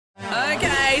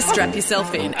Strap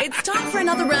yourself in. It's time for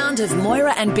another round of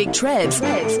Moyra and Big Trev.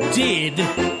 Did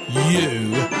you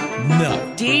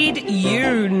know? Did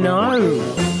you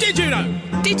know? Did you know?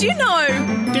 Did you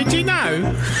know? Did you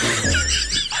know?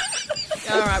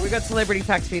 All right, we've got celebrity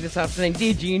facts for you this afternoon.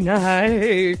 Did you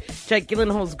know Jake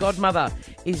Gyllenhaal's godmother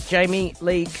is Jamie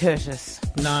Lee Curtis?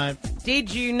 No.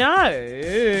 Did you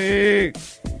know?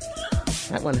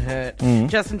 That one hurt.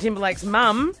 Justin Timberlake's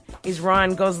mum is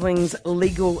Ryan Gosling's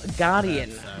legal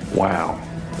guardian. Wow.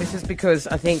 This is because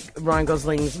I think Ryan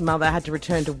Gosling's mother had to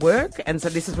return to work, and so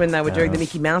this is when they were doing the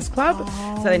Mickey Mouse Club.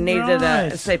 So they needed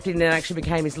a stepped in and actually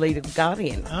became his legal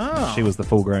guardian. Oh. She was the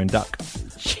full-grown duck.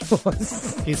 She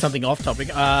was. Here's something off topic.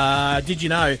 Did you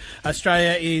know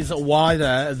Australia is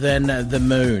wider than the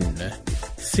moon?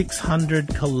 600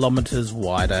 kilometres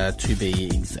wider, to be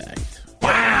exact.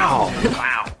 Wow.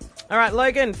 Wow. All right,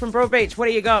 Logan from Broadbeach, what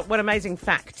do you got? What amazing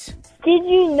fact? Did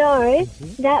you know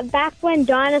that back when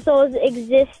dinosaurs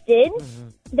existed,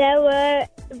 there were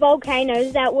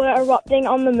volcanoes that were erupting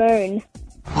on the moon?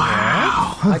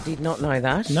 Wow. I did not know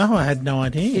that. No, I had no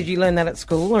idea. Did you learn that at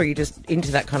school, or are you just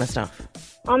into that kind of stuff?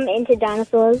 I'm into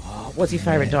dinosaurs. Oh, what's your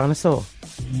favourite dinosaur?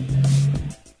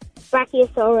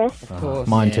 Brachiosaurus. Of course.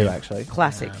 Mine too, actually.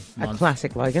 Classic. A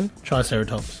classic, Logan.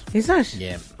 Triceratops. Is that?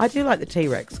 Yeah. I do like the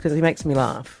T-Rex because he makes me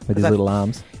laugh. With his little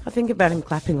arms. I think about him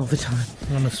clapping all the time.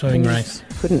 On a swimming race.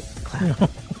 Couldn't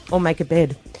clap. Or make a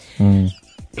bed.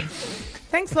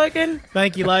 Thanks, Logan.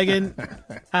 Thank you, Logan.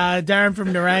 Darren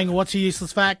from Nerang, what's your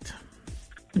useless fact?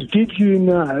 Did you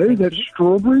know that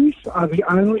strawberries are the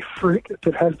only fruit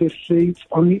that have their seeds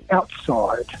on the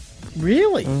outside?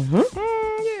 Really?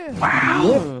 Yeah.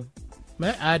 Wow. I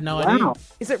had no idea. Wow.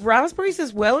 Is it raspberries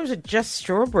as well, or is it just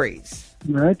strawberries?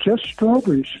 No, just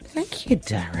strawberries. Thank you,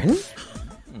 Darren.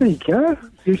 There you go.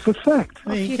 Useless fact.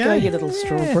 There Off you you go. go, you little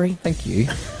strawberry. Thank you.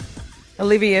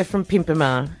 Olivia from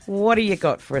Pimpamar, what do you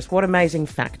got for us? What amazing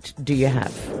fact do you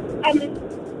have?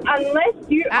 Unless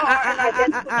you are an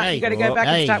identical... Hey. You got to go back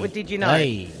and start with Did You Know?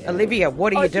 Hey. Olivia,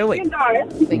 what are you doing?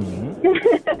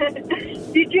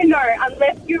 Did you know,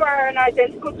 unless you are an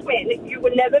identical twin, you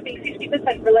would never be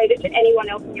 50% related to anyone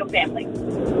else in your family?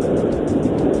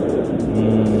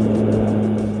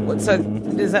 So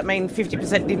does that mean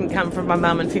 50% didn't come from my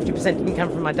mum and 50% didn't come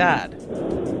from my dad?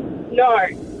 No.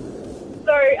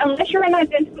 So unless you're an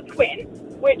identical twin,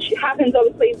 which happens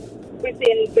obviously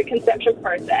within the conception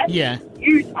process, Yeah.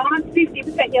 you aren't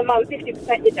 50% your mum,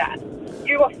 50% your dad.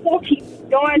 You are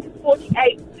 49 to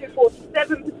 48 to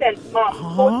 47%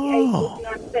 mum,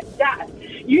 48 49% dad.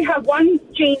 You have one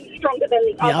gene stronger than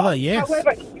the other. other, yes.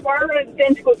 However, if you are an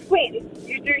identical twin,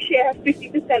 you do share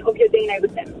 50% of your DNA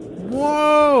with them.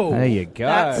 Whoa. There you go.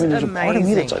 That's There's a part of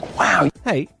me amazing. that's like, wow.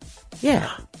 Hey, Yeah.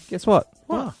 guess what?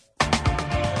 What?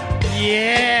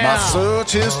 Yeah. My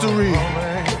search history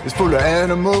is full of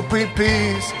animal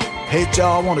pee-pees. Hey,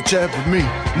 y'all want to chat with me?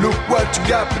 Look what you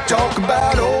got to talk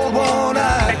about, old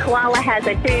one-eyed. A koala has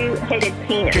a two-headed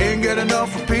penis. Can't get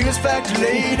enough of penis facts,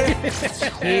 lady.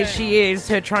 Here she is,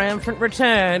 her triumphant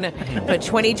return for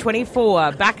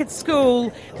 2024. Back at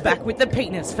school, back with the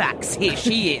penis facts. Here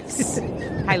she is.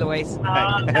 Hey, Louise.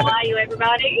 How are you,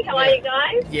 everybody? How are you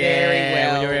guys?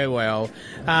 Yeah, very well.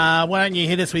 Why don't you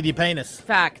hit us with your penis?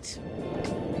 Fact.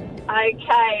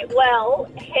 Okay, well,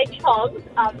 hedgehogs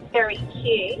are very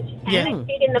cute, and Yeah. they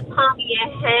fit in the palm of your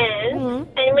hand,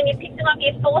 and when you pick them up,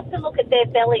 you're forced to look at their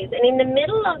bellies, and in the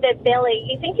middle of their belly,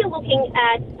 you think you're looking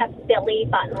at a belly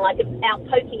button, like our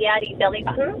pokey-outy belly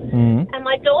button, and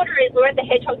my daughter we're at the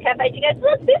Hedgehog Cafe, she goes,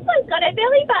 look, this one's got a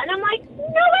belly button. I'm like,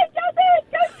 no, it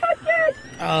doesn't, don't touch it.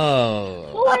 Oh.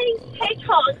 Boys,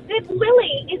 hedgehogs, their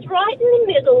willy is right in the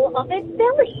middle of their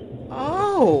belly.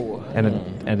 Oh. And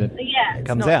it Yeah.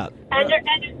 comes out.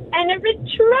 And it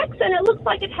retracts, and it looks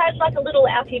like it has like a little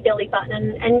outy belly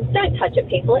button. And don't touch it,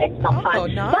 people. It's not fun. Oh,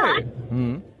 no. But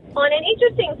on an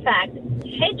interesting fact,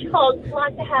 hedgehogs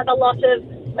like to have a lot of,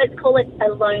 let's call it,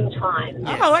 alone time.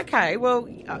 Oh, okay. Well,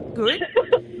 good.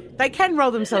 They can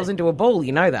roll themselves into a ball,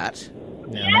 you know that.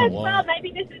 Yes, well,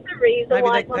 maybe this is the reason Maybe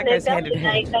why that on their goes hand in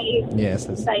belly hand. Yes,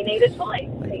 they need a toy.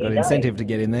 There they've you got go. incentive to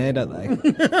get in there, don't they?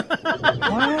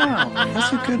 Wow.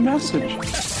 That's a good message.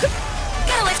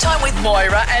 Gonna live time with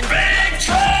Moyra and Big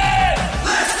Trev.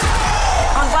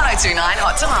 On 102.9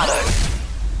 Hot Tomato.